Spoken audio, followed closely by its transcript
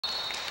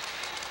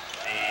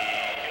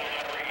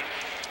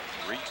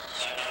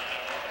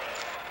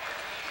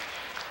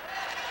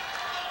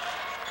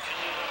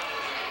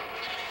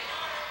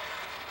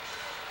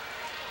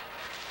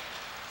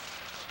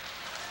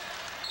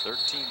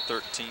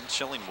13.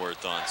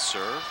 Chillingworth on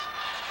serve.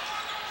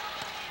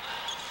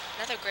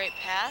 Another great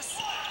pass.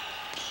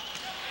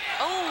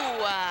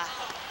 Oh!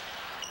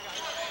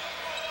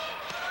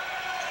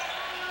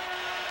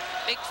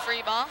 Big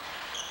free ball.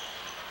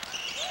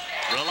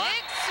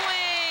 Big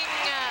swing!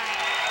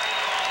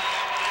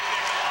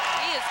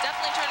 He is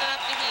definitely turning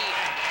up the heat.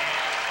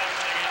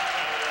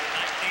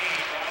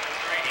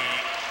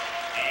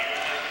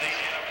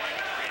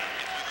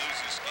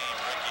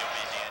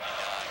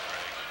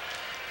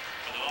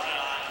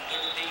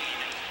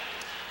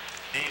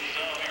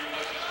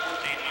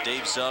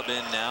 Dave Zub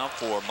in now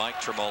for Mike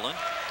Tremolin.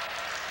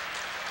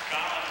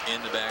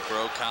 In the back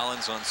row,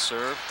 Collins on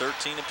serve,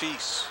 13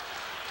 apiece.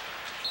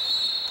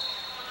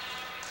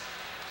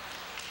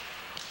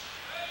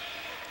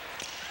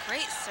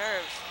 Great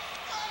serve.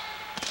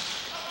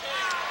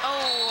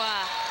 Oh,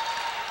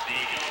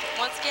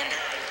 once again,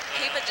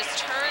 Haba just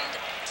turned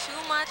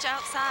too much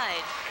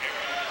outside.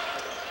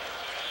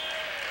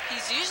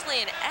 He's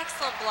usually an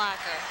excellent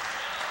blocker.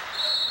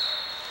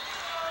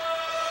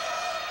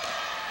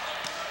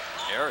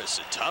 Harris,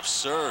 a tough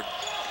serve.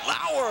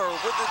 Lauer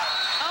with the...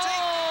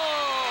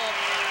 Oh,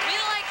 we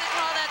like to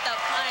call that the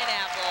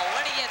pineapple.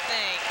 What do you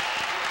think?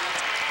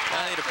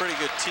 I need a pretty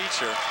good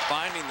teacher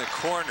finding the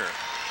corner.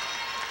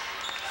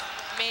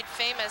 Made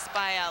famous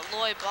by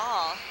Lloyd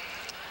Ball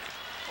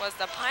was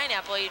the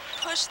pineapple. He'd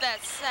push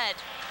that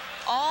set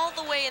all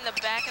the way in the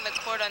back of the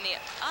court on the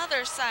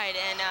other side,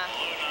 and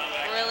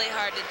really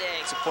hard to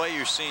dig. It's a play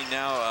you're seeing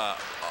now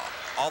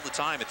all the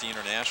time at the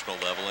international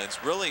level, and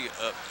it's really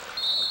a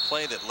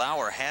play that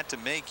Lauer had to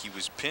make. He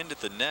was pinned at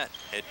the net,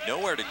 had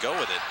nowhere to go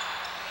with it.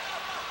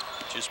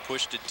 Just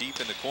pushed it deep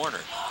in the corner.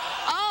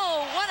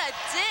 Oh, what a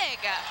dig!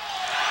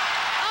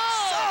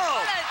 Oh,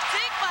 what a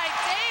dig by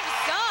Dave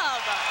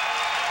Zub!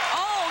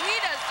 Oh, he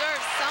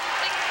deserves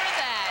something for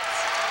that.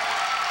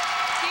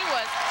 He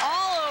was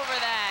all over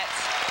that.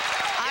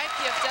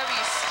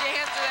 IPFW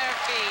stands to their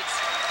feet.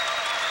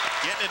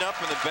 Getting it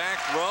up in the back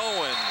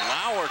row, and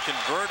Lauer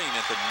converting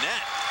at the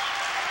net.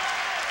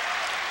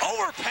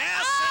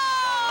 Overpass, and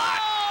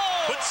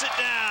puts it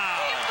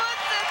down. He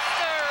puts it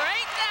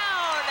straight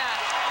down.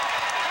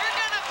 We're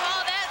gonna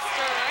call that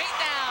straight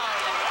down.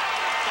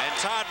 And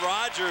Todd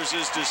Rogers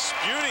is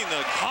disputing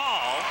the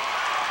call.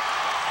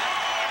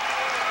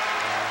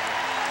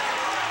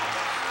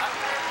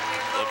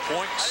 The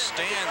point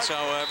stands,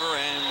 however,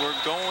 and we're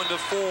going to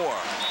 4.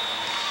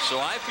 So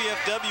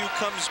IPFW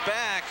comes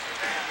back.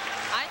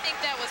 I think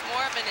that was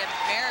more of an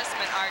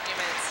embarrassment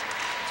argument.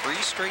 3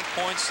 straight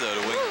points, though,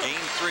 to win Game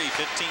 3,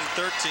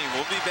 15-13.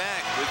 We'll be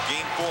back with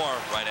Game 4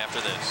 right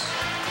after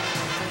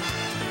this.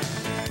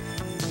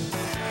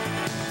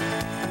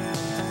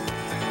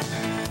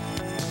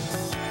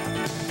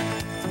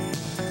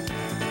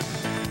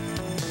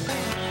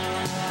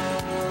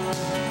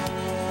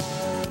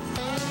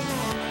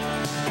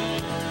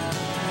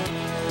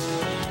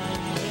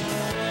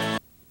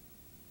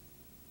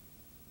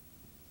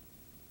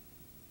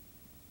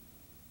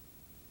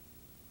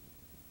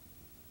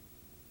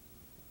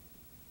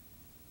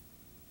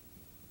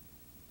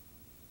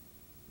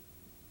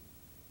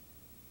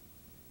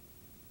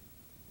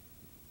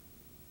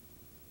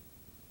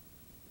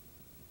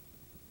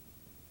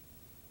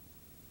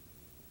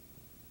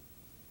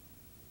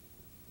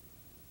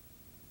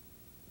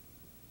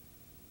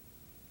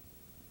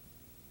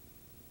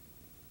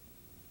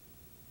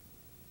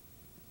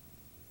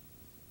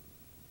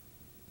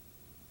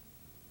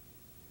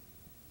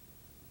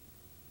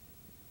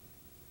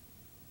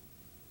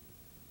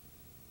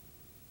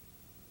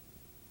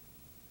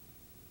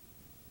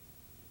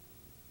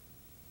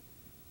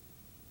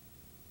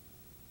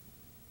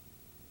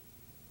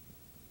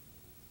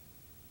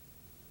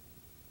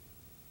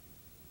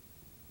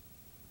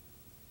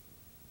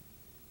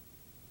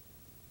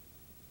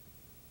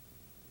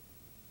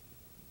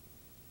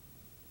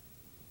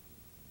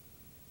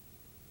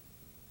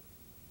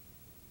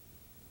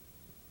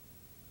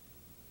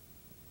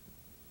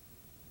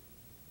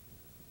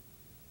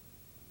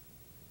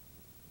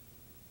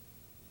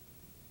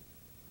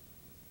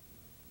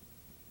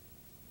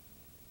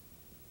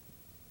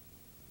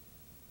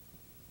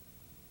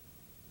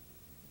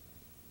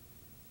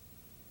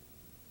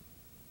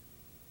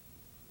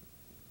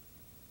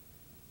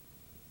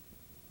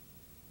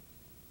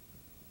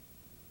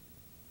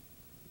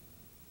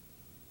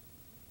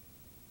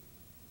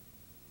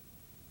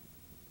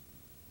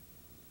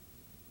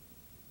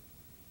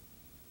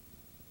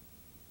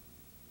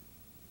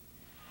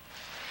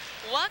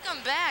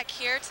 Welcome back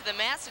here to the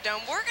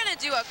Mastodome. We're going to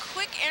do a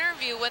quick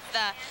interview with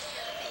the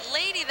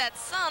lady that's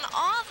selling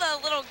all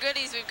the little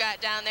goodies we've got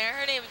down there.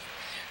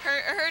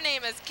 Her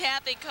name is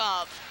Kathy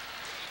Culp.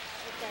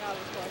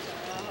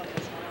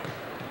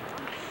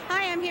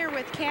 Hi, I'm here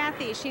with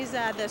Kathy. She's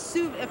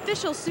the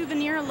official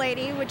souvenir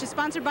lady, which is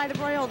sponsored by the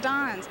Royal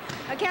Dons.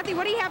 Kathy,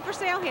 what do you have for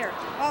sale here?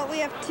 Well, we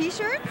have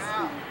T-shirts,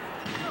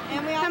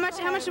 and we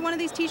also how much do one of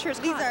these T-shirts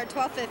cost? These are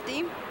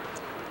 $12.50,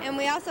 and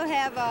we also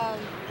have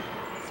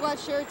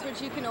sweatshirts,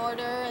 which you can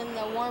order, and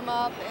the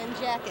warm-up and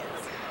jackets.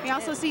 We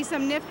also see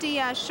some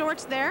nifty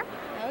shorts there.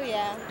 Oh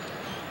yeah.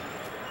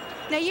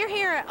 Now, you're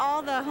here at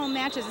all the home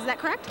matches, is that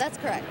correct? That's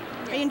correct.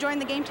 Are you enjoying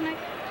the game tonight?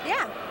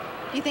 Yeah,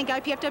 Do you think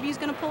IPFW is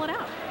going to pull it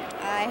out?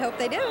 I hope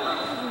they do.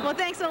 Well,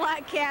 thanks a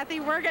lot, Kathy.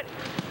 We're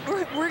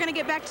going to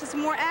get back to some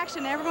more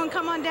action. Everyone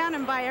come on down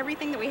and buy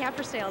everything that we have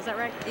for sale. Is that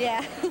right?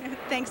 Yeah.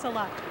 Thanks a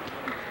lot.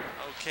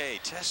 Okay,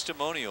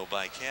 testimonial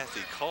by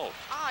Kathy Culp.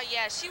 Oh,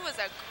 yeah, she was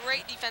a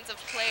great defensive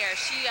player.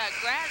 She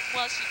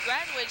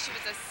graduated. She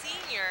was a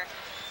senior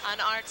on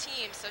our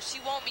team, so she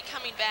won't be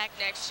coming back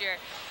next year,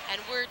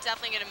 and we're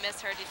definitely going to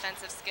miss her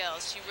defensive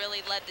skills. She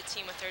really led the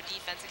team with her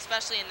defense,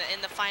 especially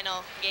in the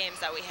final games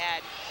that we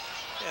had.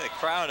 Yeah, the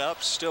crowd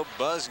up, still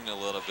buzzing a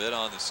little bit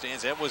on the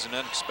stands. That was an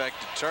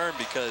unexpected turn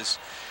because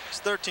it's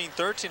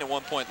 13-13 at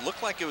one point.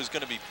 Looked like it was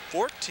going to be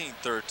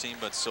 14-13,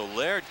 but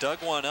Soler dug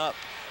one up,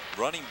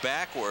 running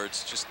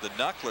backwards. Just the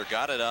knuckler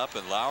got it up,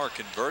 and Lauer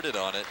converted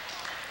on it.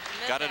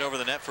 Got it over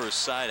the net for a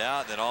side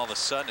out, and then all of a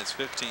sudden it's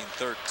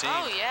 15-13.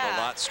 Oh, yeah. A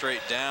lot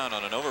straight down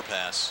on an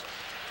overpass.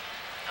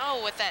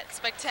 Oh, with that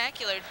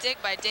spectacular dig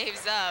by Dave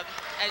Zub.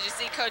 As you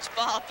see Coach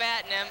Ball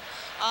patting him,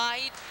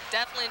 he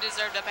definitely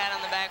deserved a pat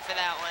on the back for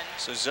that one.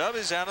 So Zub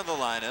is out of the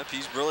lineup.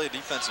 He's really a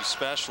defensive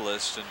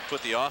specialist and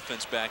put the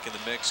offense back in the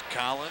mix.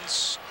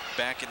 Collins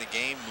back in the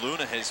game.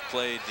 Luna has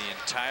played the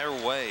entire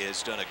way,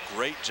 has done a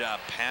great job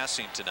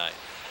passing tonight.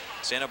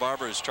 Santa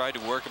Barbara has tried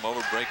to work him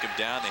over, break him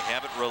down. They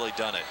haven't really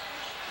done it.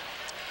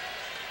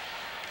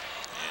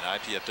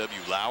 And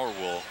IPFW Lauer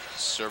will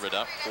serve it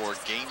up for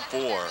game 4.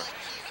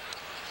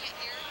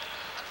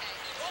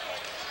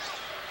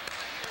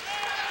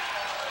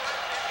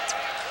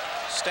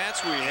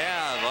 Stats we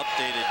have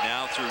updated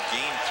now through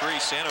game 3.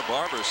 Santa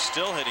Barbara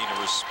still hitting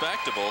a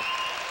respectable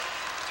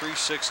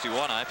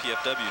 361,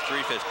 IPFW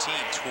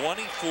 315.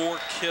 24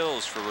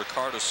 kills for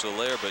Ricardo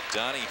Soler, but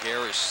Donnie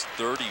Harris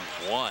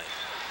 31.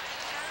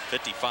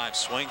 55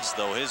 swings,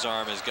 though. His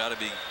arm has got to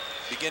be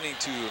beginning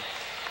to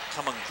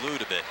come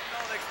unglued a bit.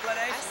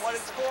 I see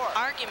some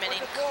argument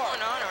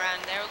going on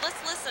around there. Let's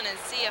listen and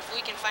see if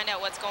we can find out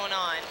what's going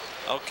on.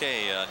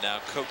 Okay, now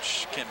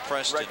Coach Ken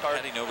Preston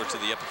heading over to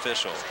the up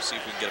official. See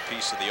if we can get a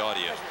piece of the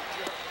audio.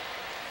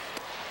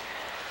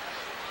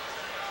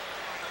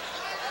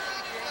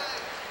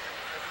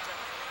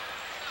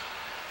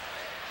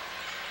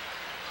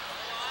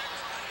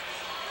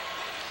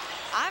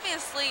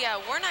 Obviously,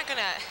 we're not going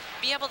to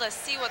be able to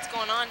see what's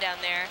going on down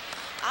there.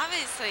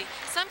 Obviously,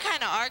 some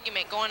kind of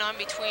argument going on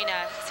between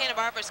Santa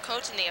Barbara's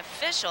coach and the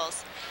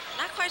officials.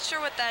 Not quite sure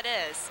what that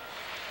is.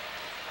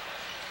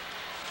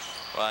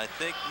 Well, I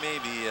think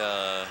maybe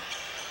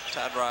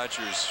Todd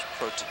Rogers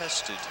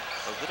protested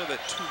a little bit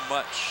too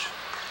much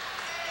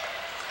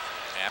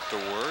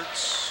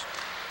afterwards.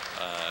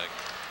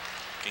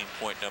 Game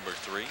point number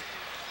 3.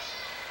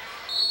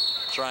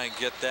 Try and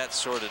get that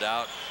sorted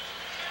out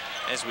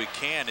as we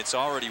can. It's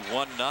already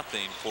 1-0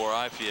 for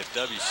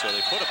IPFW, so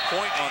they put a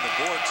point on the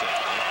board today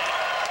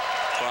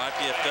for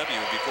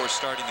IPFW before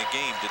starting the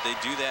game. Did they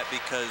do that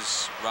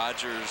because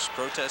Rogers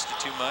protested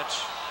too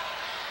much?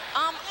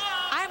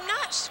 I'm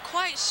not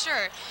quite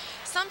sure.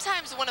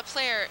 Sometimes when a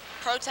player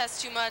protests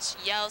too much,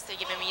 yells, they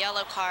give him a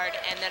yellow card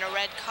and then a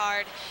red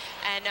card,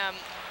 and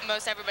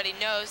most everybody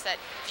knows that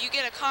if you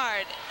get a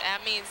card,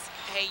 that means,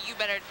 hey, you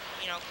better,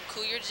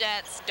 cool your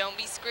jets, don't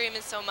be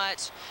screaming so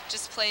much,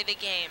 just play the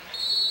game.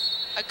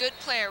 A good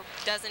player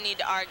doesn't need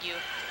to argue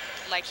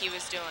like he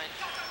was doing.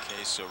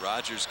 Okay, so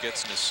Rogers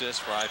gets an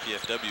assist for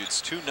IPFW.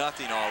 It's 2-0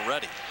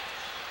 already.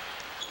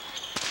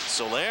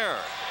 Soler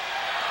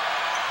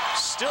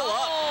still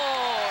up.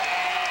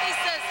 He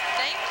says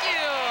thank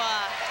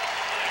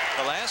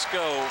you.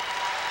 Velasco,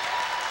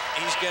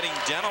 he's getting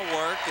dental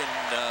work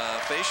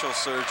and facial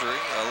surgery,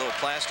 a little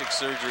plastic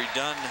surgery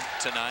done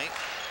tonight,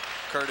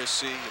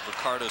 courtesy of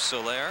Ricardo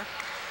Soler.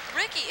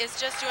 Ricky is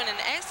just doing an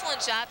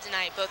excellent job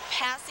tonight, both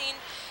passing,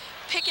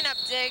 picking up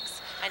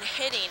digs, and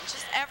hitting,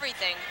 just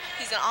everything.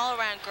 He's an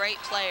all-around great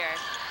player.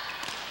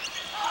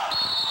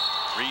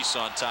 Reese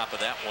on top of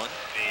that one.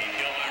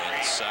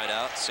 And side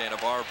out, Santa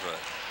Barbara.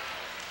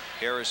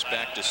 Harris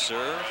back to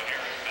serve.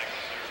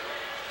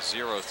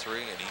 0-3,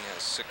 and he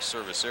has 6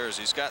 service errors.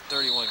 He's got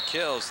 31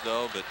 kills,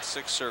 though, but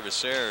 6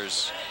 service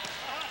errors.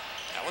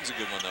 That one's a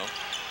good one, though.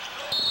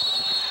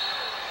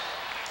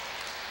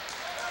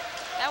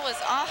 That was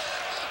off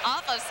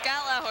of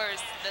Scott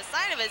Lauer's, the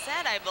side of his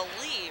head, I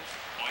believe.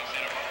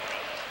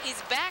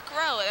 He's back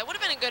row. That would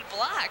have been a good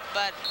block,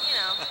 but,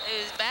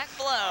 it was back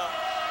below.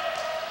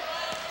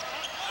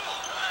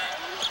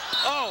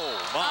 Oh,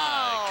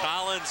 my.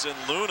 Collins and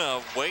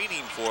Luna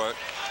waiting for it.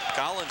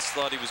 Collins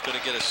thought he was going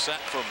to get a set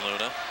from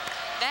Luna.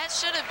 That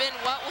should have been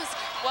what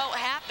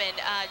happened.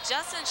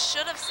 Justin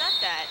should have said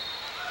that.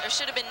 There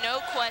should have been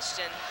no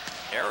question.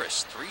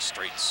 Harris, 3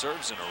 straight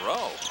serves in a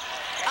row.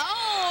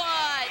 Oh,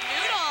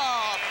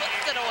 Noodle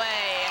puts it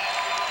away.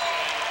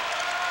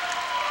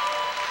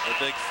 The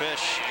big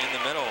fish in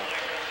the middle.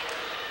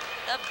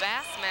 The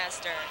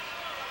Bassmaster.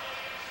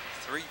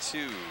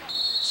 3-2.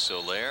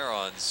 Soler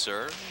on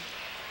serve.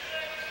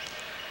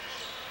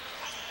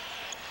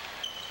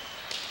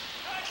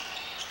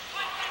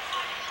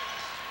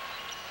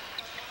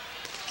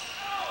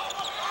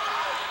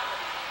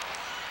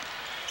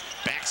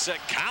 It's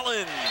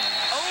Collins.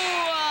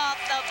 Oh, off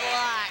the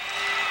block.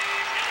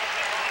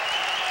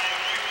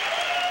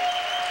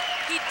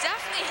 He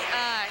definitely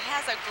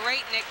has a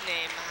great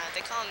nickname.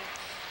 They call him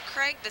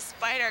Craig the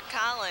Spider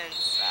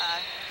Collins.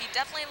 He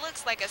definitely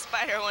looks like a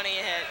spider when he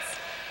hits.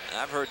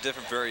 I've heard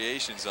different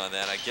variations on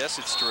that. I guess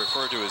it's to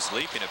refer to his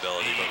leaping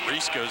ability, but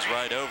Reese goes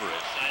right over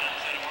it.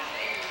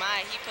 Oh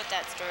my, he put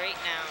that straight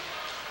down.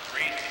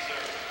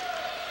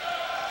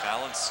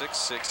 Collins,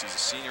 6'6", he's a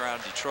senior out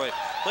of Detroit.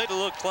 Played a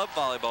little club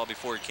volleyball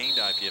before he came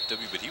to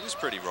IPFW, but he was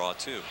pretty raw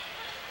too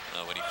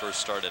when he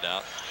first started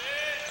out.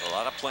 A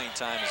lot of playing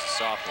time as a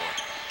sophomore.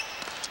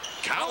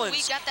 Collins. Oh,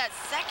 we got that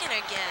second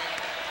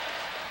again.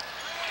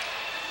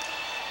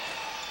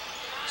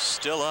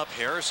 Still up.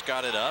 Harris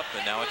got it up,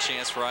 and now a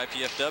chance for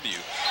IPFW.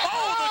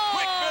 Oh, the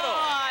quick middle.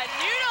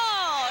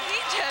 Noodle. He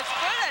just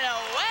put it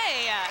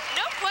away.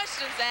 No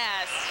questions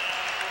asked.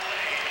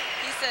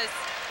 He says,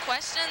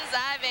 questions,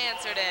 I've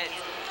answered it.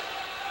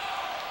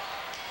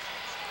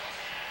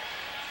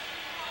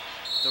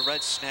 The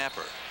red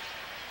snapper.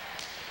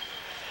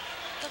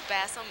 The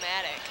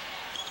Bass-O-Matic.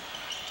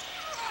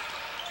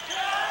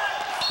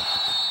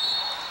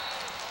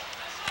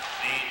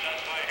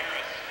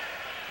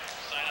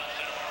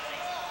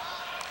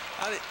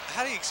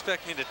 How do you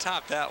expect me to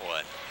top that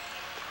one?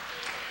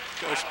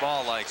 Coach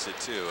Ball likes it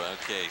too.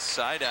 Okay,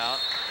 side out.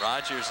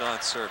 Rogers on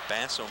serve.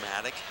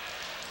 Bass-O-Matic.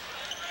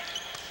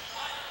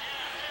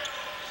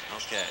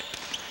 Okay.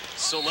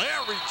 Soler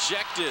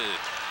rejected.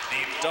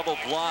 Double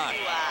block.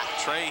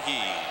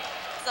 Trahey.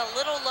 It's a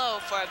little low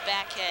for a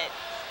back hit.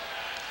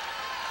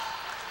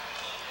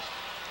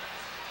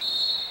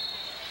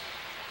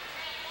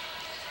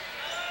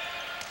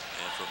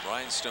 And from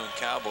Rhinestone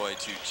Cowboy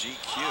to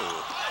GQ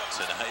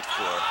tonight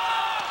for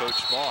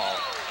Coach Ball.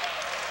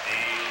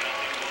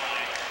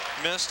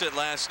 Missed it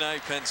last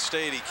night, Penn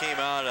State. He came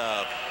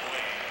out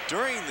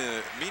during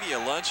the media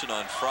luncheon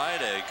on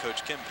Friday.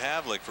 Coach Kim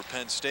Pavlik for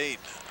Penn State.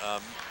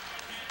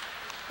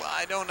 Well,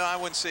 I don't know. I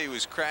wouldn't say he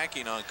was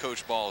cracking on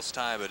Coach Ball's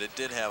tie, but it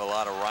did have a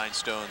lot of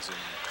rhinestones and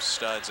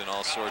studs and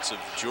all sorts of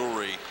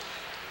jewelry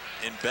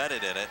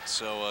embedded in it.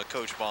 So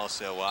Coach Ball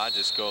said, well, I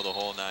just go the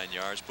whole 9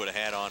 yards, put a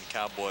hat on,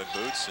 cowboy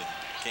boots, and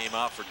came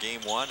out for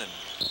game one and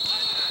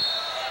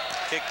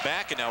kicked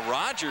back. And now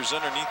Rogers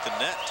underneath the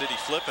net. Did he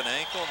flip an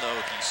ankle? No,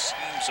 he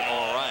seems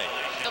all right.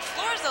 The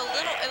floor's a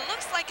little, it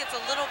looks like it's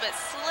a little bit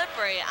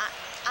slippery.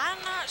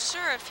 I'm not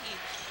sure if he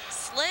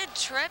slid,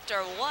 tripped,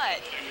 or what.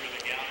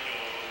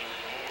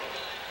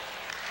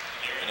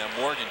 And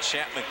now Morgan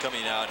Chapman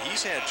coming out.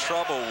 He's had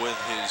trouble with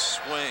his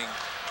swing.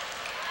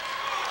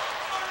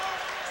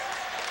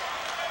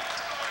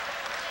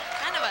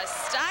 Kind of a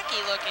stocky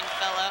looking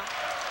fellow.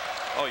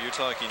 Oh, you're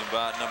talking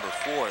about number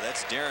 4.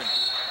 That's Darren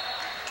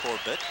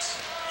Corbett.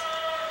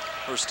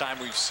 First time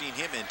we've seen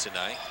him in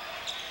tonight.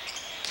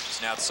 He's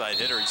an outside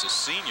hitter. He's a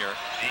senior.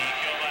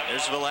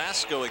 There's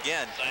Velasco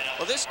again.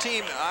 Well, this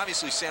team,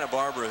 obviously Santa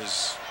Barbara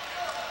has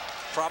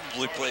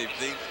probably played,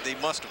 they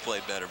must have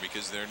played better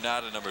because they're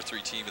not a number 3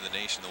 team in the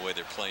nation the way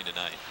they're playing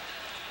tonight.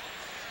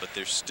 But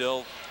they're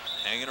still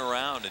hanging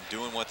around and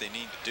doing what they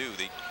need to do.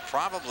 They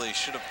probably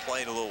should have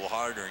played a little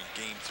harder in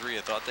game 3.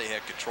 I thought they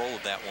had control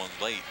of that one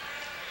late.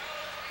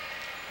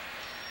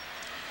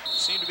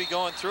 Seem to be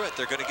going through it.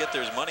 They're going to get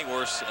their money's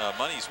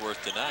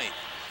worth tonight.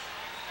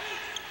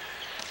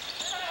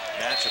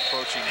 Match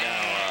approaching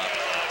now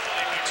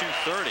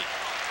 2:30.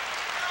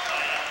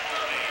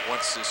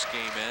 Once this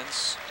game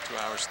ends, 2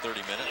 hours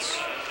 30 minutes.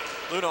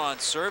 Luna on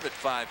serve at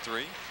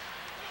 5-3.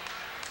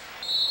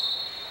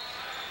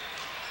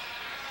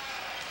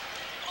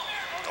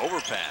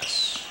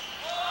 Overpass.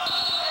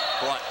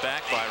 Brought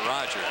back by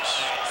Rogers.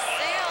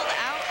 Sailed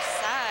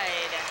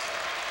outside.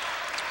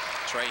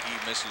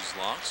 Trahey misses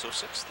long, so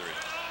 6-3.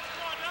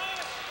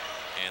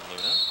 And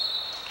Luna.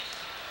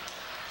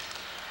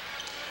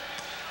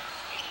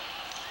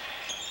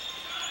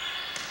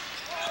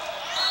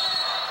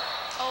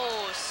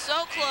 Oh,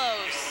 so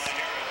close.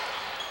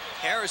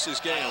 Harris is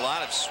getting a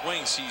lot of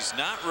swings. He's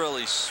not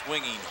really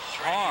swinging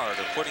hard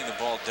or putting the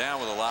ball down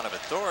with a lot of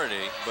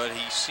authority, but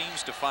he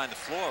seems to find the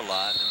floor a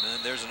lot. And then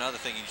there's another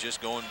thing, he's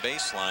just going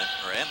baseline,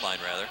 or end line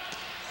rather.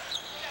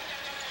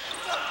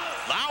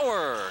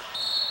 Lauer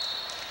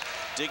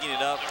digging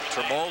it up.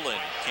 Tremolin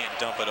can't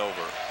dump it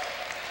over.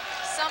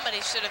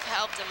 Somebody should have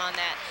helped him on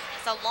that.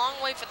 It's a long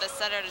way for the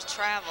setter to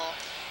travel.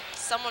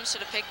 Someone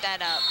should have picked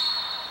that up.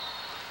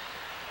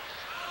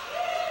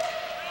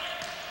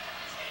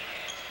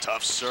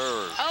 Tough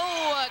serve.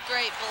 Oh, a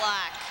great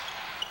block.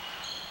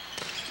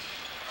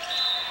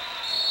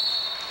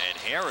 And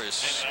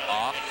Harris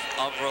off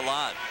of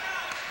Verlat.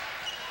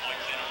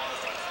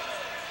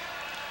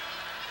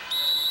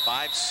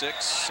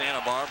 5-6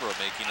 Santa Barbara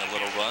making a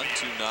little run,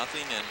 2-0,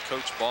 and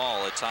Coach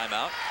Ball a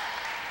timeout.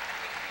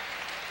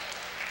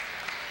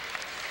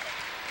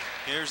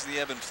 Here's the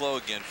ebb and flow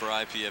again for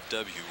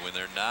IPFW. When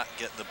they're not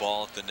getting the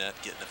ball at the net,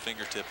 getting a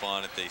fingertip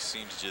on it, they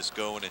seem to just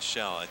go in a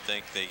shell. I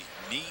think they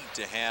need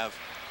to have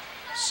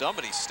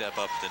somebody step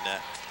up the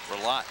net.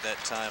 Verlat that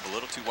time a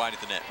little too wide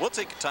at the net. We'll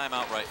take a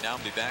timeout right now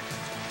and be back.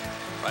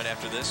 Right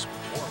after this,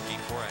 more Game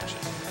 4 action.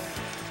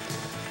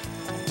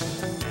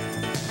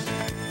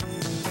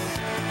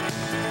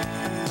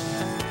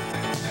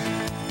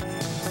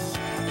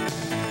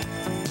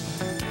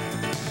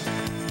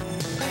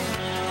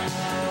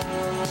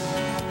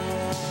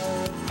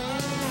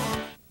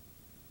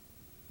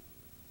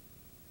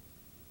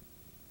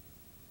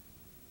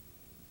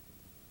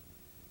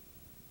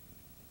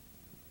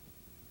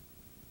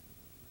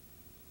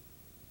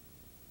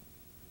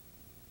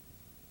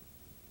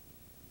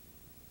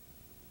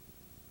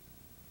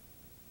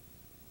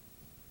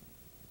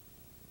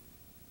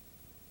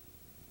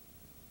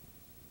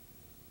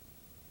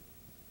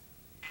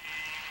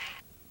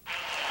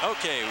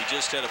 Okay, we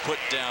just had a put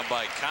down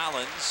by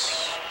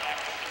Collins.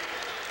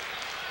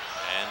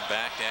 And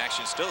back to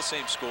action. Still the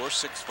same score,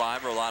 6-5,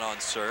 Rollat on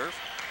serve.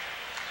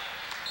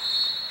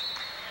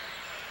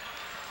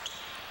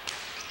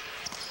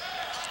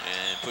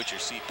 And put your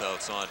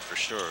seatbelts on for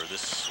sure.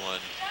 This one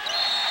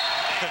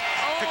could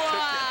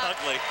get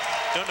ugly.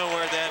 Don't know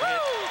where that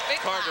hit.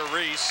 Carter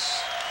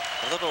Reese,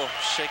 a little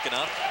shaken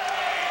up.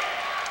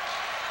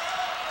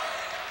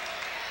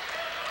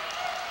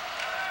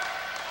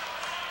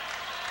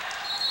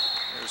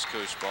 There's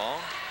Coach Ball.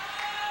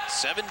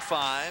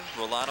 7-5,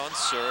 Rollat on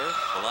serve.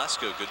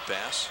 Velasco, good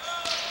pass.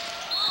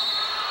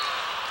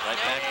 Right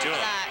back to him.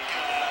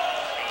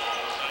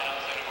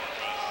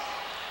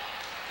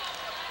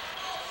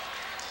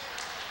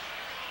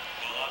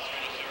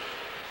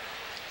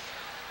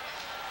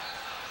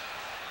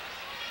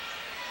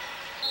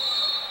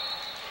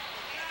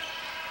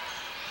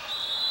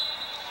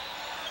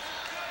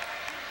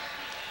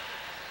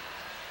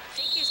 I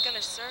think he's going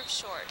to serve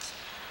short.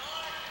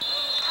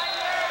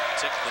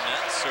 Tick the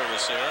net,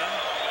 service error.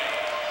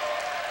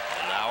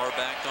 Lauer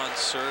back on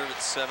serve at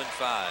 7-5.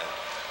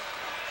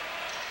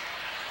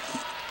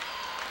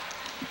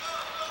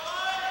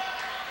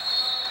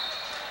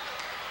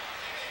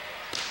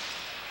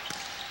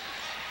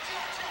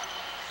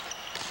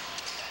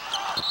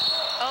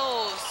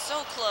 Oh,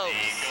 so close.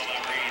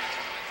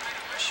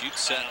 Shoot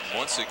set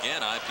once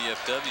again.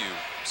 IPFW.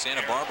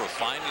 Santa Barbara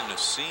finding a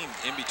seam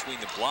in between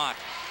the block.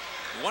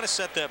 You want to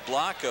set that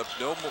block up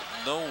no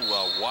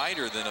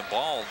wider than a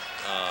ball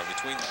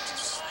between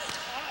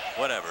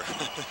whatever.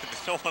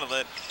 They don't want to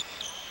let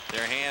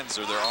their hands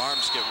or their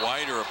arms get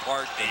wider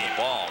apart than the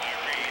ball.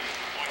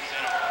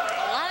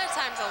 A lot of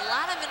times, a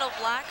lot of middle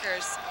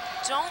blockers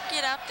don't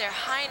get up there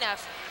high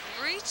enough,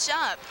 reach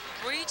up,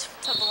 reach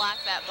to block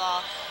that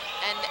ball,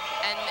 and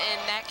in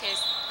that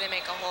case, they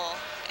make a hole,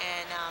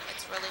 and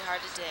it's really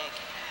hard to dig.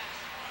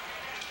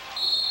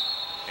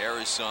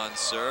 Harris on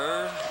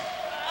serve.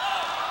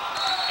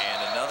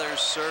 And another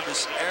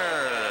service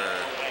error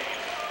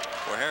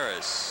for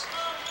Harris.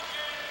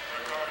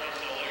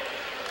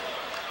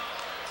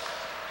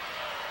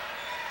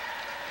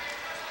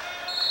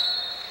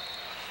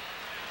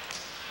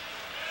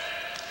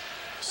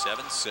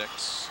 Seven,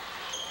 6.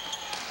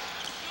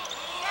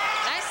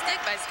 Nice stick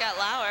by Scott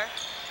Lauer.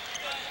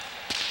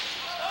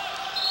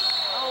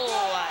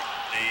 Oh.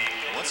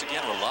 Once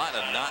again,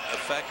 Rollat not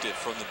effective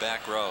from the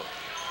back row.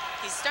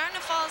 He's starting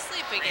to fall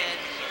asleep again.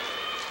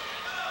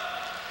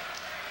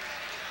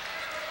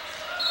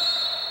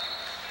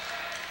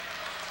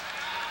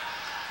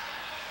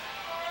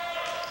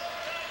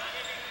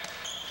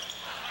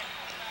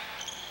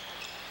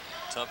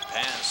 Tough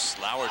pass.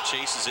 Lauer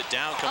chases it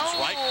down, comes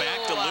right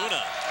back to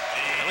Luna.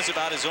 That was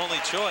about his only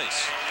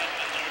choice.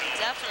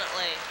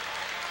 Definitely.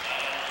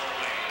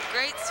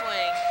 Great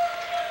swing.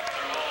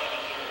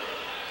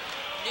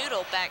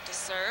 Noodle back to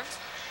serve.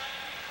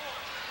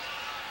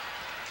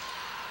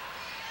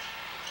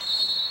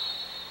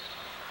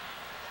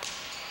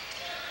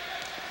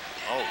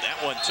 Oh, that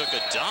one took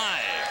a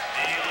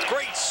dive.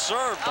 Great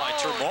serve by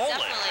Termole.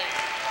 Definitely.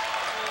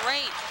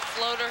 Great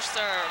floater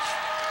serve.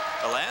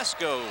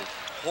 Velasco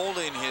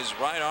holding his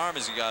right arm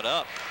as he got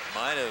up.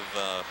 Might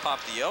have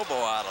popped the elbow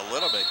out a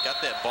little bit.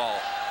 Got that ball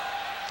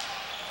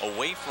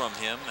away from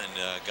him and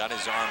got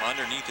his arm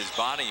underneath his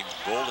body,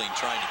 bowling,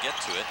 trying to get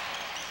to it.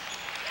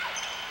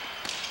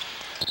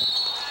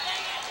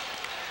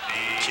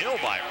 Kill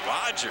by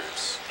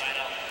Rogers.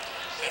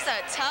 He's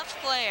a tough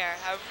player,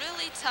 a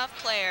really tough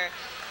player.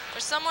 For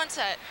someone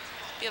to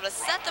be able to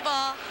set the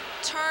ball,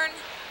 turn,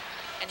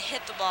 and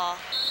hit the ball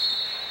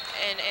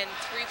in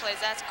 3 plays,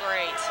 that's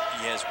great.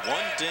 He has 1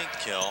 dink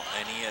kill,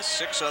 and he has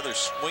 6 other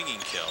swinging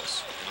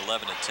kills in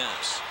 11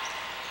 attempts.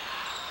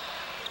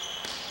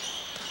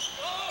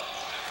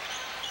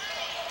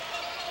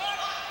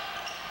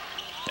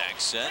 Back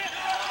set.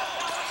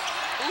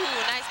 Ooh,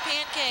 nice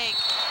pancake.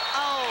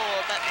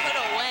 Oh, but put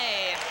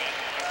away.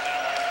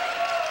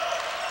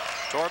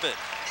 Torbett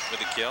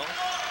with a kill.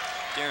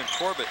 Darren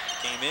Torbett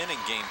came in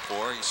Game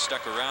 4. He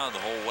stuck around the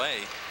whole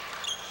way.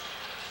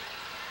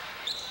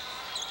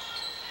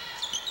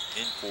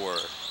 In for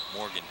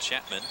Morgan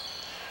Chapman.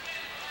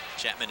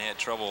 Chapman had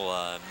trouble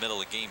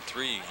middle of Game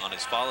 3 on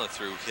his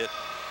follow-through, hit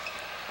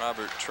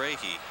Robert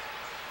Trahey.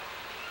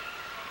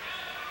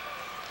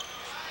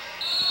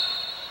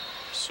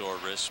 Sore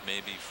wrist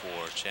maybe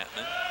for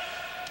Chapman.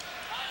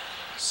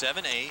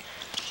 7-8.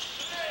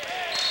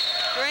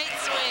 Great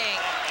swing.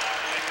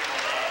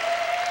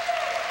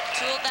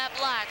 Tooled that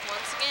block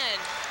once again.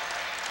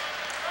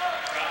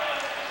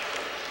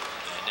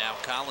 And now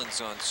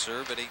Collins on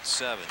serve at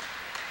 8-7.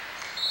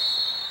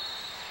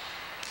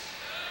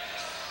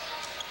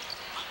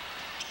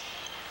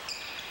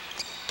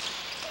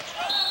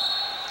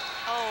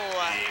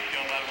 Oh.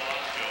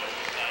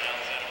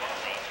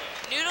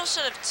 Noodle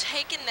should have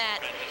taken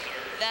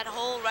that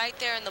hole right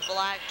there in the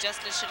block.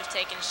 Justin should have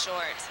taken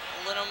short.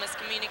 A little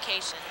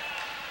miscommunication.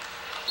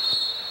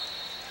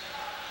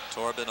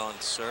 Torben on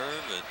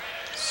serve at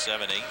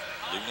 7-8.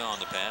 Luna on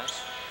the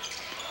pass.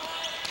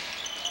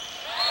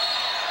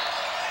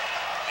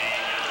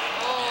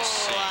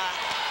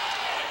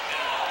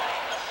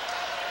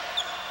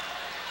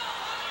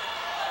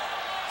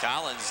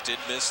 Collins did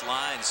miss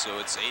line, so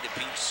it's 8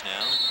 apiece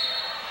now.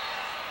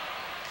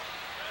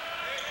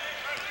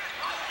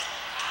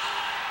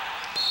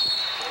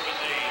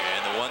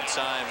 And the one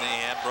time they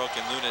have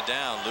broken Luna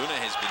down, Luna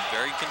has been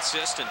very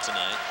consistent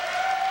tonight.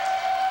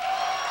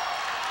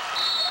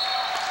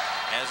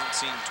 Hasn't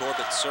seen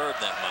Torbett serve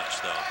that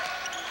much, though.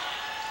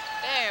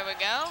 There we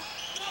go.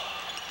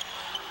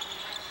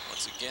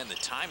 Once again, the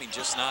timing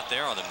just not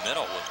there on the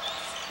middle with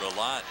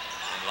Relat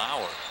and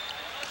Lauer.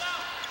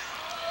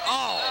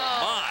 Oh,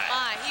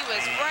 my. He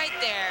was right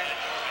there.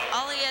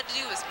 All he had to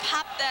do was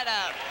pop that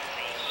up.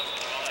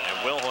 And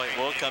Wilhoit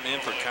will come in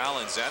for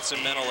Collins. That's a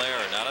mental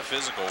error, not a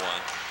physical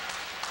one.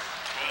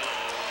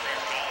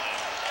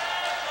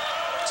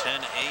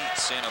 10-8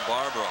 Santa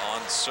Barbara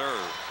on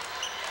serve.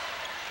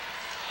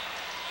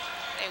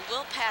 They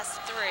will pass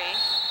 3.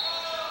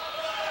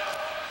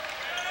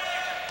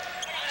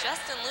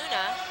 Justin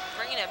Luna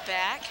bringing it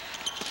back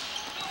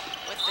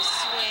with the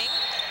swing.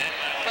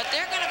 But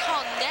they're going to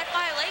call net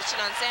violation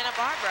on Santa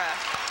Barbara.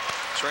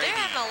 They're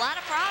having a lot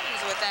of problems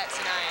with that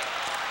tonight.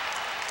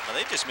 Well,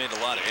 they just made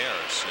a lot of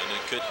errors, and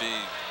it could be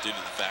due to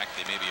the fact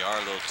they maybe are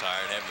a little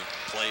tired, haven't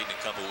played in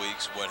a couple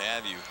weeks, what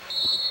have you.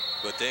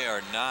 But they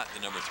are not the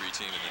 #3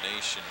 team in the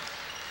nation,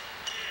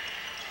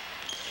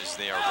 as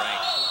they are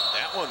ranked.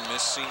 That one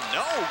missing.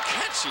 No,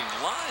 catching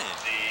line.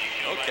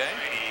 Okay.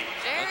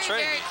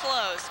 Very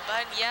close,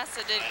 but yes,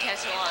 it did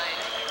catch a line.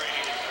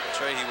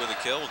 Trahey with a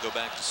kill will go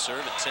back to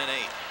serve at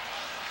 10-8.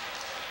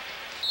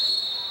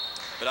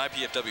 But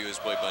IPFW has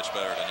played much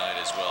better tonight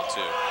as well,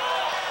 too.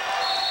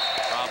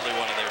 Probably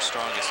one of their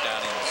strongest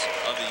outings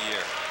of the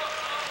year.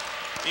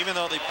 Even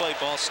though they played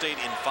Ball State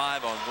in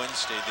 5 on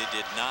Wednesday, they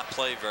did not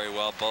play very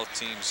well. Both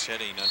teams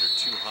hitting under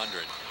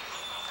 200.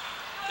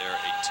 Their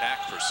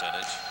attack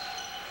percentage.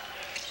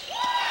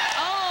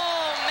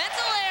 Oh,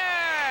 mental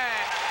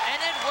error!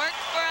 And it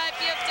worked for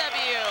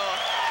IPFW.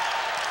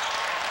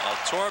 Well,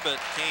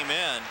 Torbett came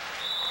in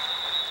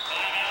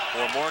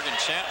for Morgan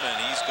Chapman.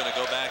 He's going to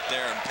go back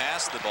there and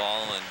pass the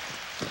ball, and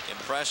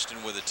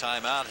Preston with a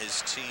timeout.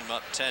 His team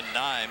up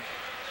 10-9.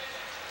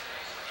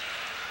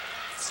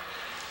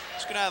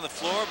 Let's go down to the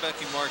floor.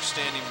 Becky Marks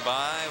standing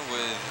by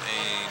with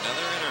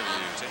another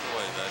interview. Take it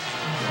away, Becky.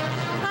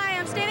 Hi,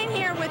 I'm standing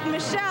here with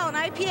Michelle, an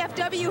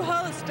IPFW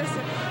hostess.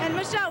 And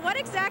Michelle, what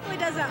exactly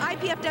does an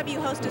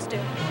IPFW hostess do?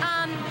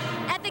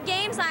 At the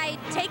games, I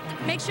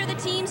make sure the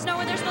teams know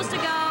where they're supposed to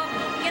go,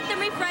 get them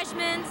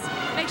refreshments,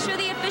 make sure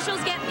the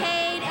officials get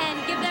paid,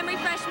 and give them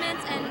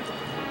refreshments, and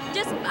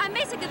I'm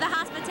basically the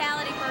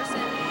hospitality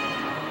person.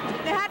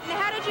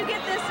 How did you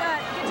get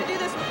to do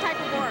this type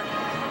of work?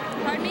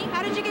 Pardon me?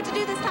 How did you get to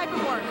do this type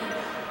of work?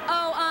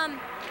 Oh,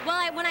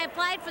 well, when I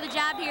applied for the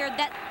job here,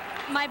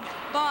 my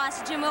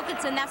boss, Jim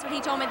Wilkinson, that's what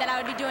he told me that I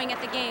would be doing at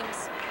the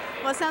games.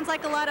 Well, it sounds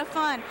like a lot of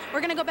fun.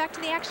 We're going to go back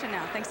to the action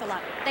now. Thanks a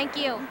lot. Thank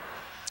you.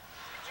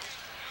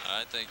 All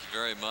right, thank you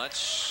very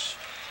much.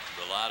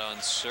 Relat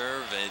on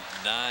serve at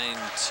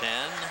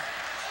 9-10.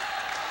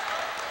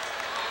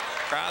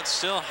 Crowd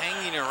still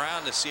hanging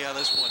around to see how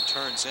this one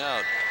turns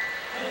out.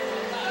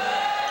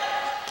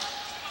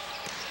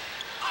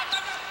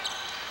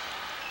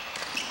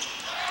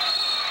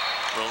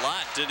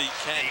 Relat, did he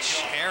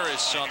catch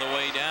Harris on the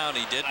way down?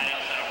 He didn't.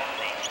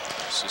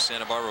 So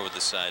Santa Barbara with the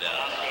side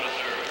out.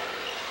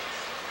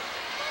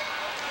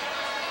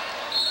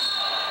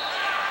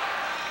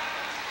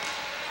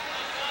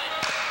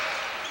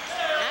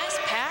 Nice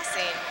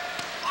passing.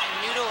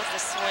 Noodle with the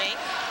swing.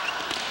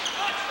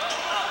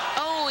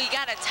 Oh, he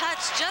got a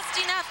touch just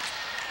enough.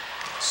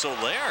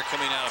 Soler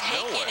coming out of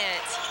nowhere. Taking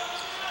it.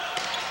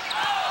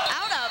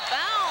 Out of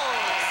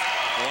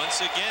bounds.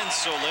 Once again,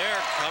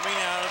 Soler coming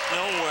out of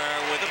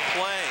nowhere with a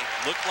play.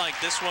 Looked like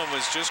this one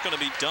was just going to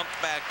be dumped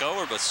back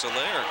over, but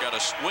Soler got a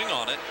swing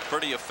on it.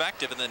 Pretty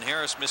effective, and then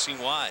Harris missing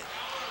wide.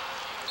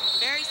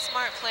 Very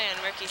smart play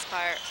on Ricky's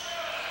part.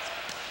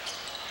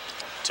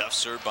 Tough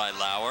serve by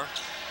Lauer.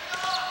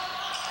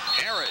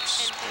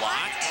 Harris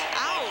blocked.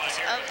 Out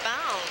of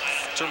bounds.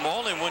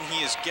 Termolin, when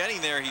he is getting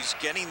there, he's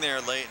getting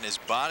there late, and his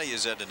body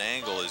is at an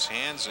angle. His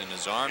hands and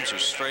his arms are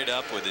straight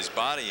up with his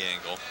body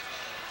angle.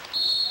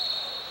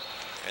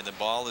 And the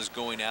ball is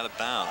going out of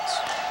bounds.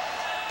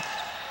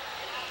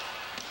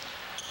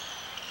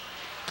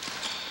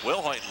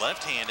 Wilhoit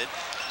left-handed.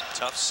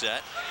 Tough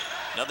set.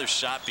 Another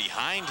shot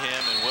behind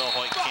him, and Will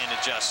Hoyt can't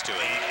adjust to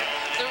it.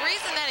 The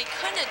reason that he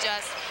couldn't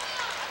adjust,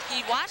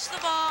 he watched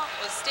the ball,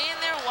 was standing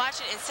there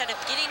watching instead of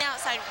getting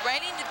outside,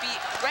 ready to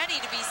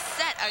be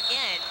set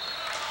again.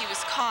 He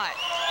was caught.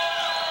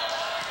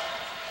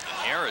 And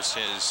Harris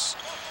has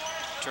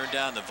turned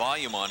down the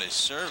volume on his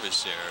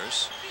service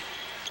errors.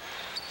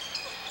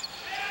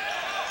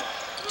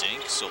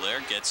 Dink, Soler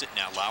gets it.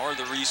 Now Lauer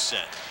the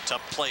reset.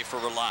 Tough play for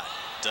Relat.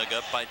 Dug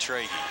up by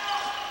Trahey.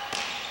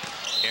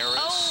 Harris.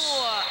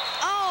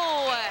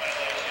 Oh,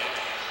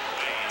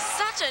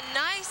 such a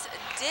nice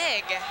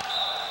dig.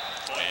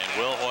 And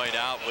Will Hoyt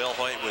out. Will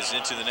Hoyt was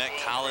into the net.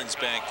 Collins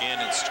back in.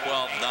 It's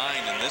 12-9,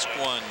 and this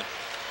one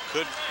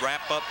could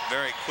wrap up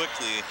very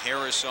quickly.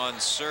 Harris on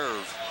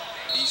serve.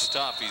 He's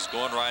tough. He's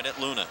going right at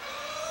Luna.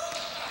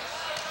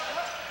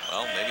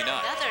 Well, maybe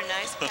not. Another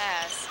nice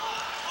pass.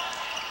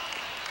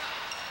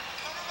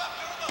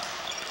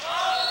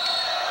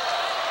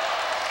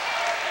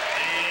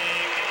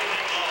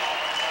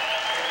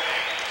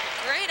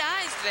 Great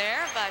eyes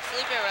there by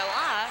Felipe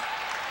Relat.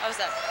 That was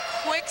a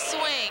quick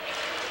swing.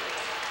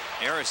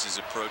 Harris is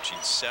approaching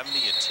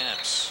 70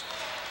 attempts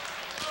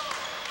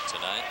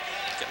tonight.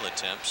 Couple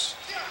attempts.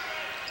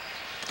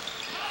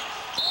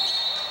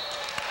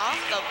 Off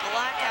the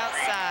block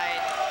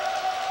outside.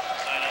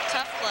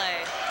 Tough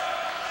play.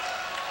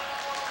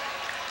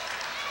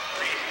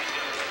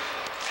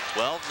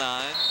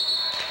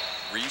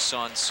 12-9. Reese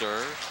on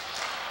serve.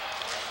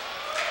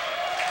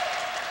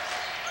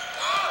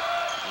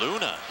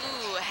 Luna.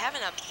 Ooh,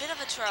 having a bit of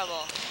a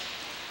trouble.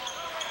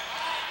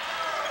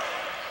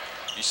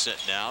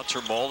 Reset now.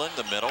 Termolin,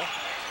 the middle.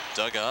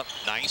 Dug up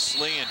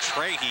nicely, and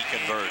Trahey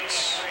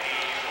converts.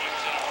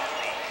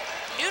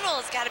 Noodle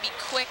has got to be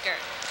quicker.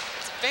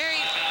 It's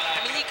very,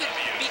 I mean, he could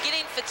be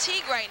getting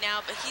fatigue right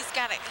now, but he's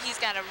got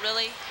to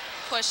really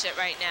push it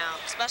right now,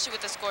 especially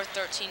with the score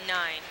 13-9.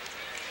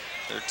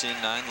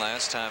 13-9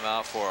 last time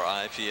out for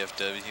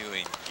IPFW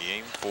in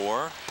game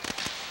 4.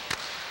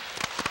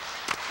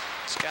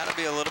 It's got to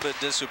be a little bit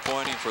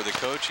disappointing for the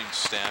coaching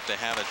staff to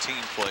have a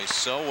team play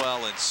so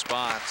well in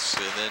spots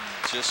and then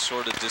just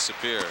sort of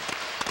disappear.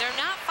 They're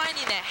not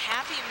finding that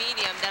happy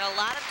medium that a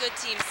lot of good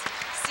teams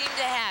seem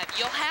to have.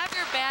 You'll have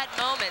your bad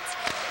moments,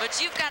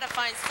 but you've got to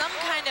find some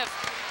kind of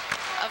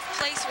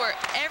place where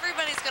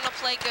everybody's going to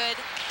play good,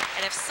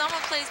 and if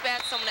someone plays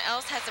bad, someone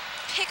else has to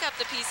pick up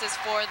the pieces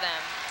for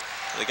them.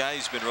 The guy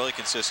who's been really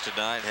consistent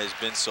tonight has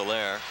been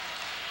Soler,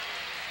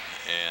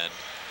 and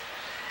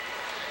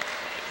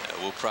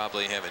we'll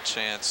probably have a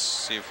chance,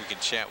 see if we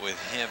can chat with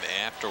him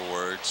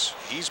afterwards.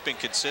 He's been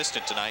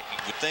consistent tonight.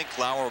 You would think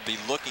Lauer will be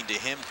looking to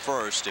him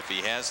first if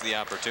he has the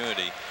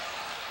opportunity.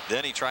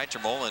 Then he tried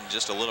Termolin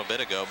just a little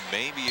bit ago.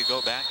 Maybe you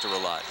go back to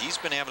Relat. He's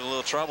been having a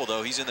little trouble,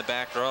 though. He's in the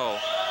back row,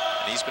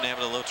 and he's been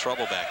having a little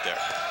trouble back there.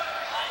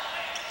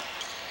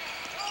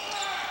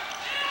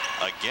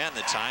 Again,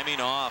 the timing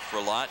off.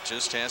 Relat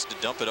just has to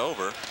dump it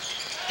over.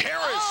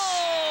 Harris!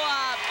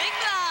 Oh, big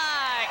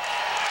block!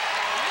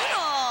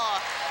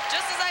 Noodle!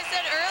 Just as I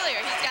said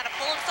earlier, he's got to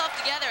pull himself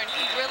together, and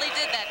he really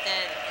did that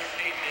then.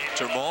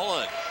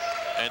 Termolin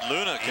and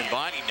Luna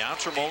combining. Now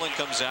Termolin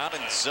comes out,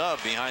 and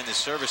Zub behind the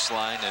service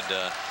line, and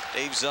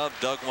Dave Zub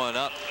dug one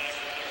up.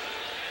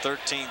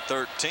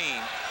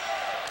 13-13.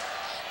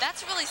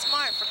 That's really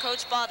smart for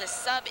Coach Ball to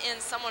sub in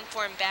someone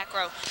for him back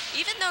row.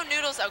 Even though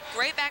Noodle's a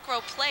great back row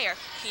player,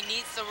 he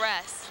needs the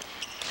rest.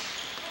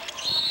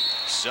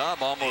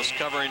 Zub almost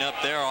covering up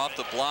there off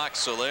the block.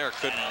 Soler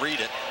couldn't read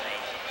it.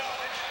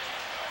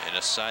 And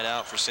a side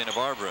out for Santa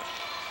Barbara.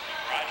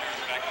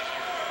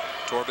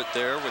 Torbett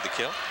there with the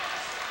kill.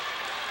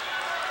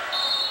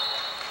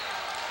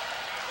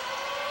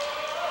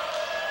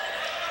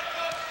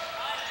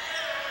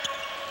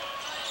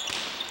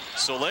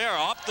 Soler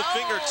off the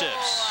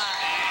fingertips.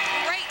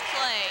 Great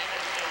play.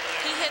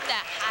 He hit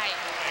that high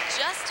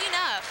just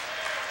enough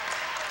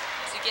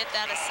to get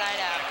that a side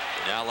out.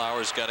 Now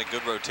Lauer's got a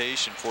good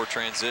rotation for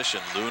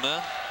transition.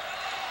 Luna,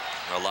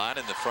 Relat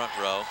in the front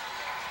row.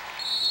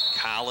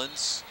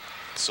 Collins,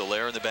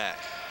 Soler in the back.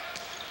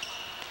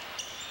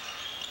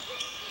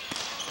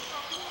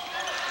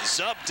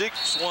 Zub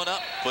digs one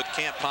up, but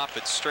can't pop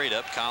it straight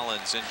up.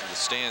 Collins into the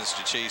stands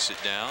to chase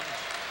it down.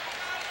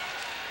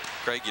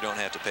 Craig, you don't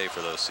have to pay for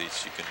those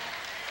seats. You can,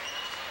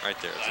 right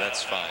there,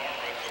 that's fine.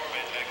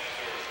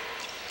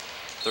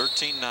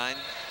 13-9.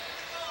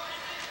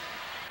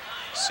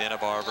 Santa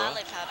Barbara.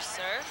 Lollipop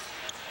serve.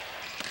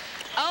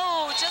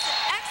 Oh, just an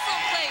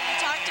excellent play. We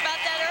talked about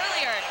that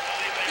earlier.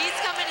 He's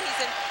coming, he's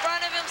in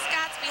front of him,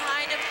 Scott's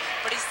behind him,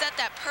 but he set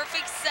that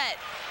perfect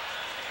set.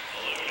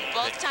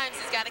 Both times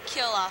he's got a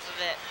kill off of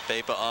it.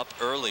 Pepa up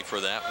early for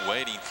that,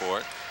 waiting for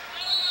it.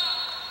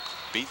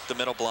 Beat the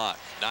middle block.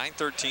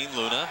 9-13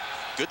 Luna.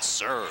 Good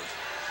serve.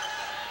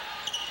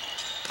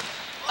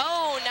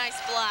 Oh, nice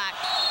block.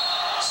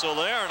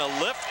 Soler and a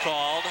lift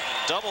called.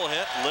 Double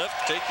hit, lift,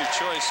 take your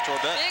choice,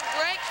 Torbett. Big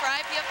break for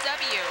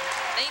IPFW.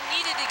 They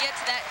needed to get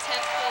to that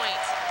 10th point.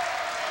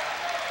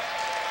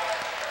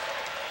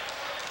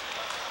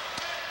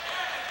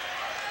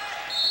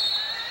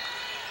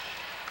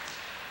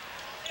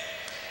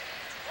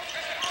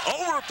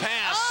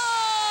 overpass.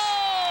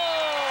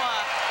 Oh!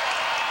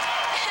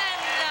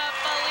 And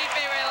Felipe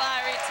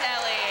Rela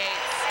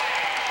retaliates.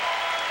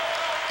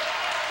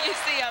 You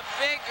see a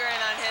big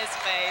grin on his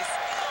face.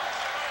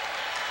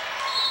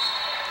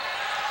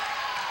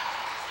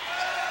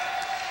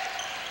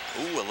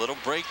 Ooh, a little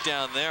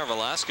breakdown there.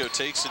 Velasco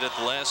takes it at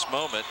the last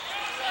moment.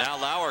 Now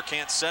Lauer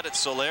can't set it.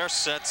 Soler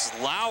sets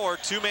Lauer.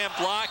 Two-man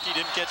block. He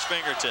didn't catch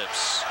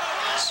fingertips.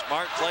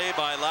 Smart play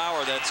by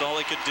Lauer. That's all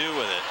he could do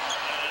with it.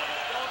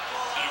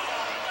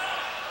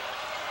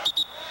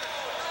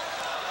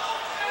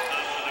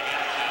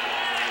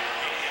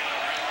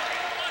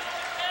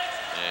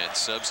 And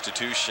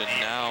substitution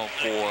now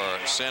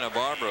for Santa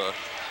Barbara.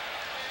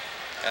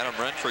 Adam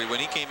Renfrey, when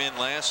he came in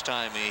last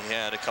time, he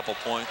had a couple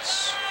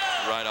points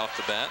right off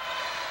the bat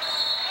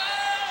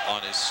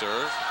on his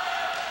serve.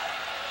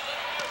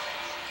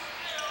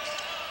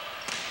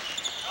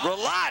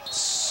 Relat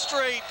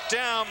straight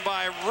down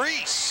by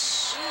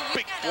Reese.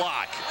 Big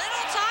block.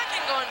 Little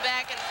talking going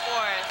back and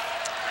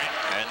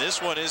forth. And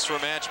this one is for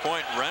match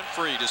point.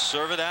 Renfrey to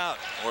serve it out,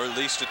 or at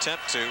least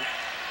attempt to.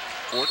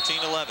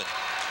 14-11.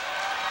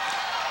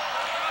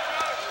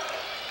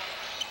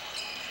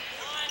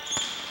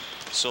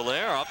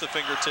 Soler off the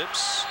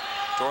fingertips.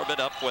 Torbett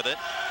up with it.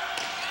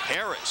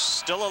 Harris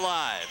still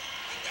alive.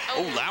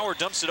 Oh, Lauer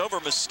dumps it over.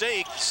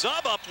 Mistake.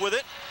 Sub up with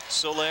it.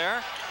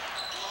 Soler.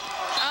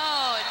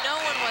 Oh, no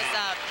one was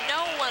up.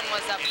 No one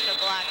was up to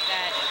block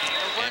that.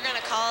 We're going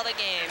to call it a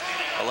game.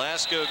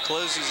 Velasco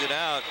closes it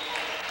out.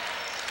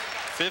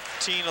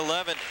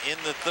 15-11 in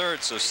the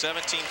third. So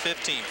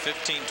 17-15,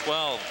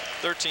 15-12,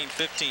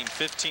 13-15,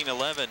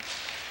 15-11.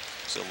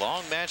 It's a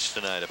long match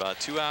tonight, about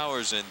 2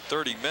 hours and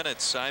 30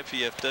 minutes.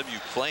 IPFW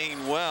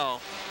playing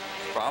well.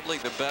 Probably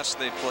the best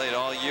they've played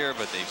all year,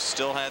 but they've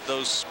still had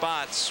those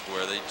spots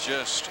where they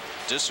just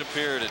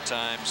disappeared at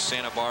times.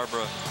 Santa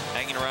Barbara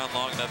hanging around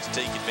long enough to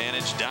take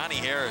advantage. Donnie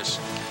Harris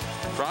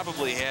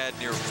probably had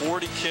near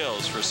 40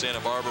 kills for Santa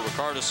Barbara.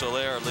 Ricardo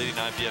Soler leading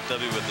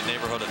IPFW with the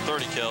neighborhood of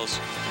 30 kills.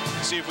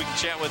 See if we can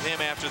chat with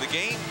him after the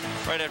game,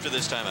 right after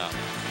this timeout.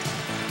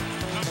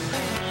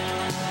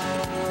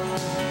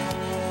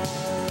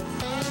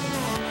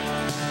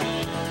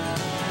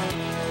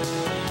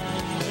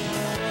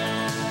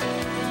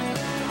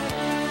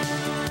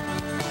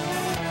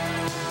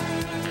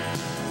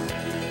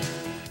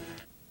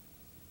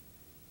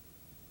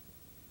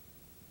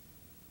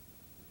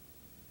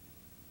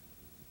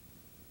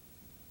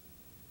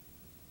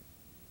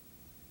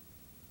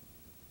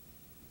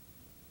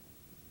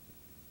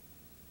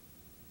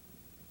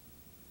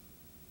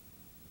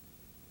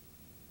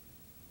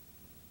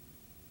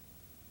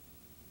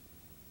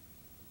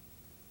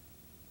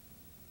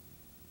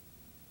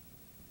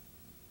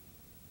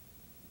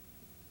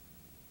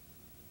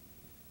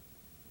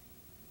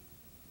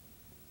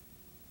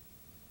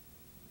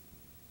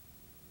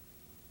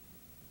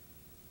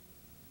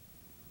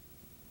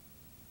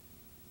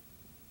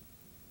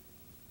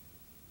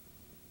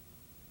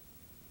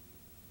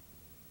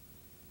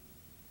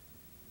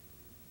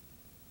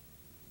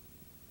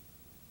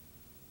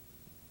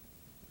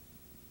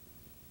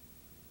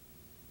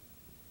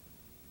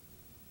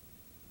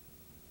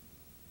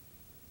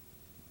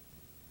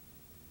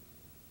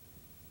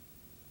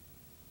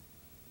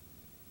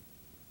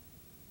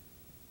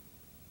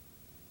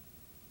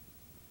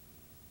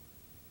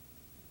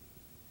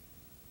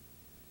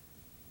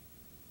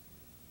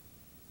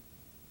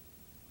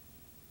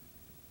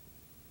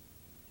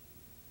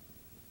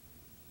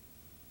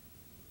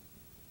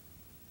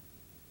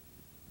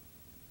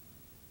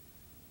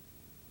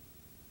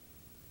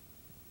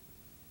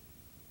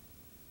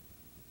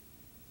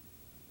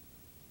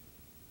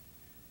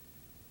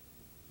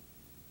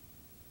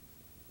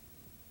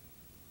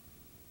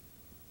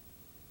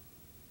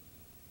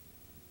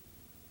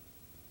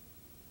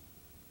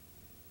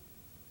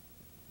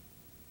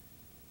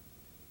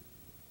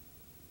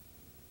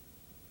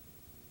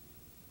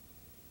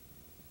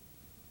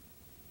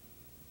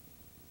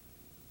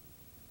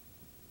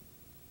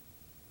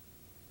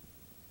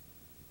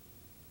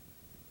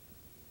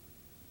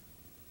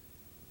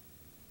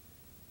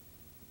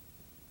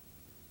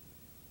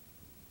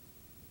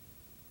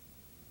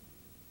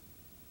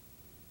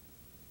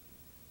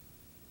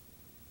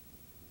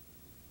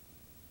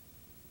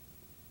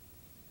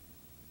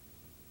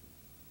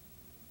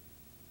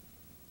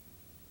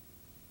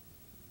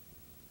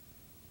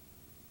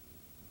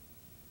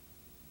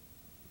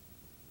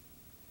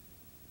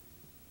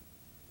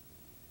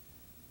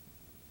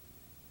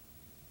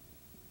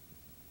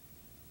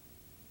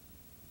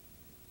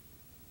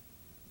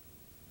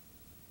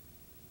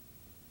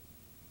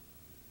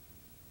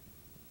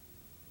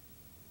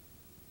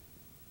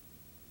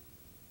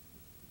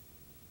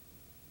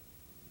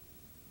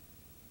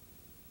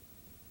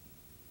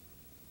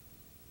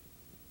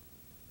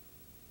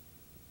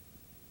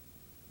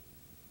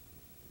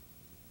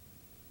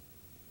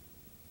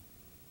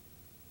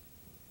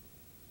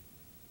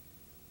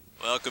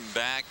 Welcome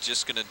back.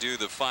 Just going to do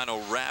the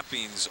final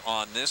wrappings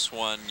on this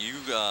one.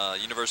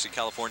 University of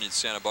California at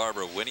Santa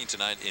Barbara winning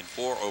tonight in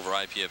 4 over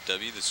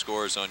IPFW. The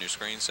scores on your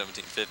screen: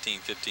 17-15,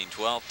 15-12,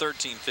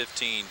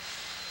 13-15,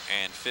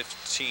 and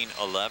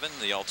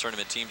 15-11. The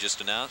all-tournament team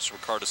just announced.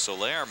 Ricardo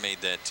Soler made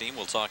that team.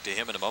 We'll talk to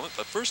him in a moment.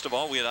 But first of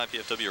all, we at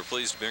IPFW are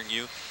pleased to bring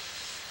you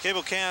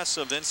cable casts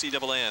of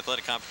NCAA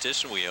athletic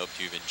competition. We hope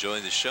you've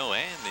enjoyed the show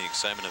and the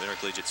excitement of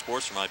intercollegiate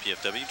sports from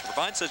IPFW. To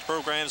provide such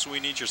programs, we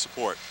need your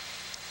support.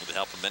 With the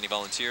help of many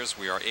volunteers,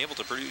 we are able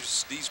to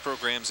produce these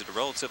programs at a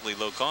relatively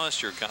low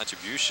cost. Your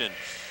contribution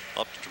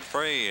helps to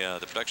defray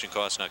the production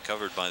costs not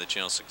covered by the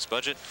Channel 6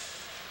 budget.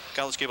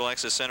 College Cable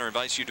Access Center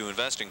invites you to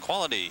invest in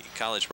quality college